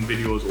game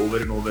videos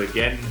over and over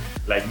again,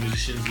 like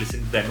musicians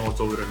listen to their notes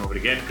over and over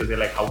again, because they're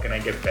like, how can I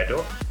get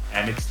better?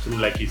 And it's through,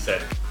 like he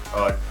said,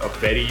 a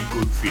very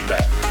good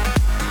feedback.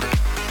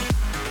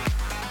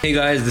 Hey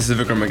guys, this is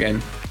Vikram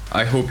again.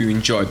 I hope you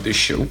enjoyed this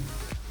show.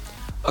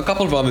 A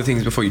couple of other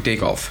things before you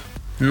take off.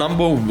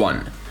 Number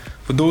 1.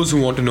 For those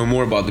who want to know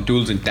more about the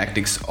tools and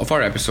tactics of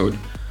our episode,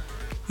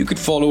 you could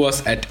follow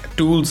us at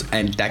Tools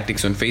and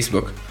Tactics on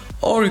Facebook,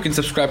 or you can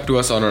subscribe to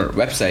us on our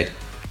website.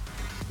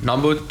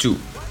 Number 2.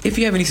 If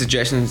you have any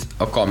suggestions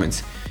or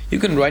comments, you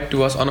can write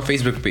to us on our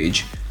Facebook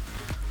page.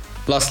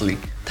 Lastly,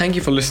 thank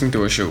you for listening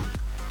to our show.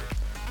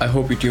 I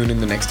hope you tune in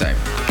the next time.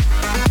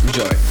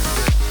 Enjoy.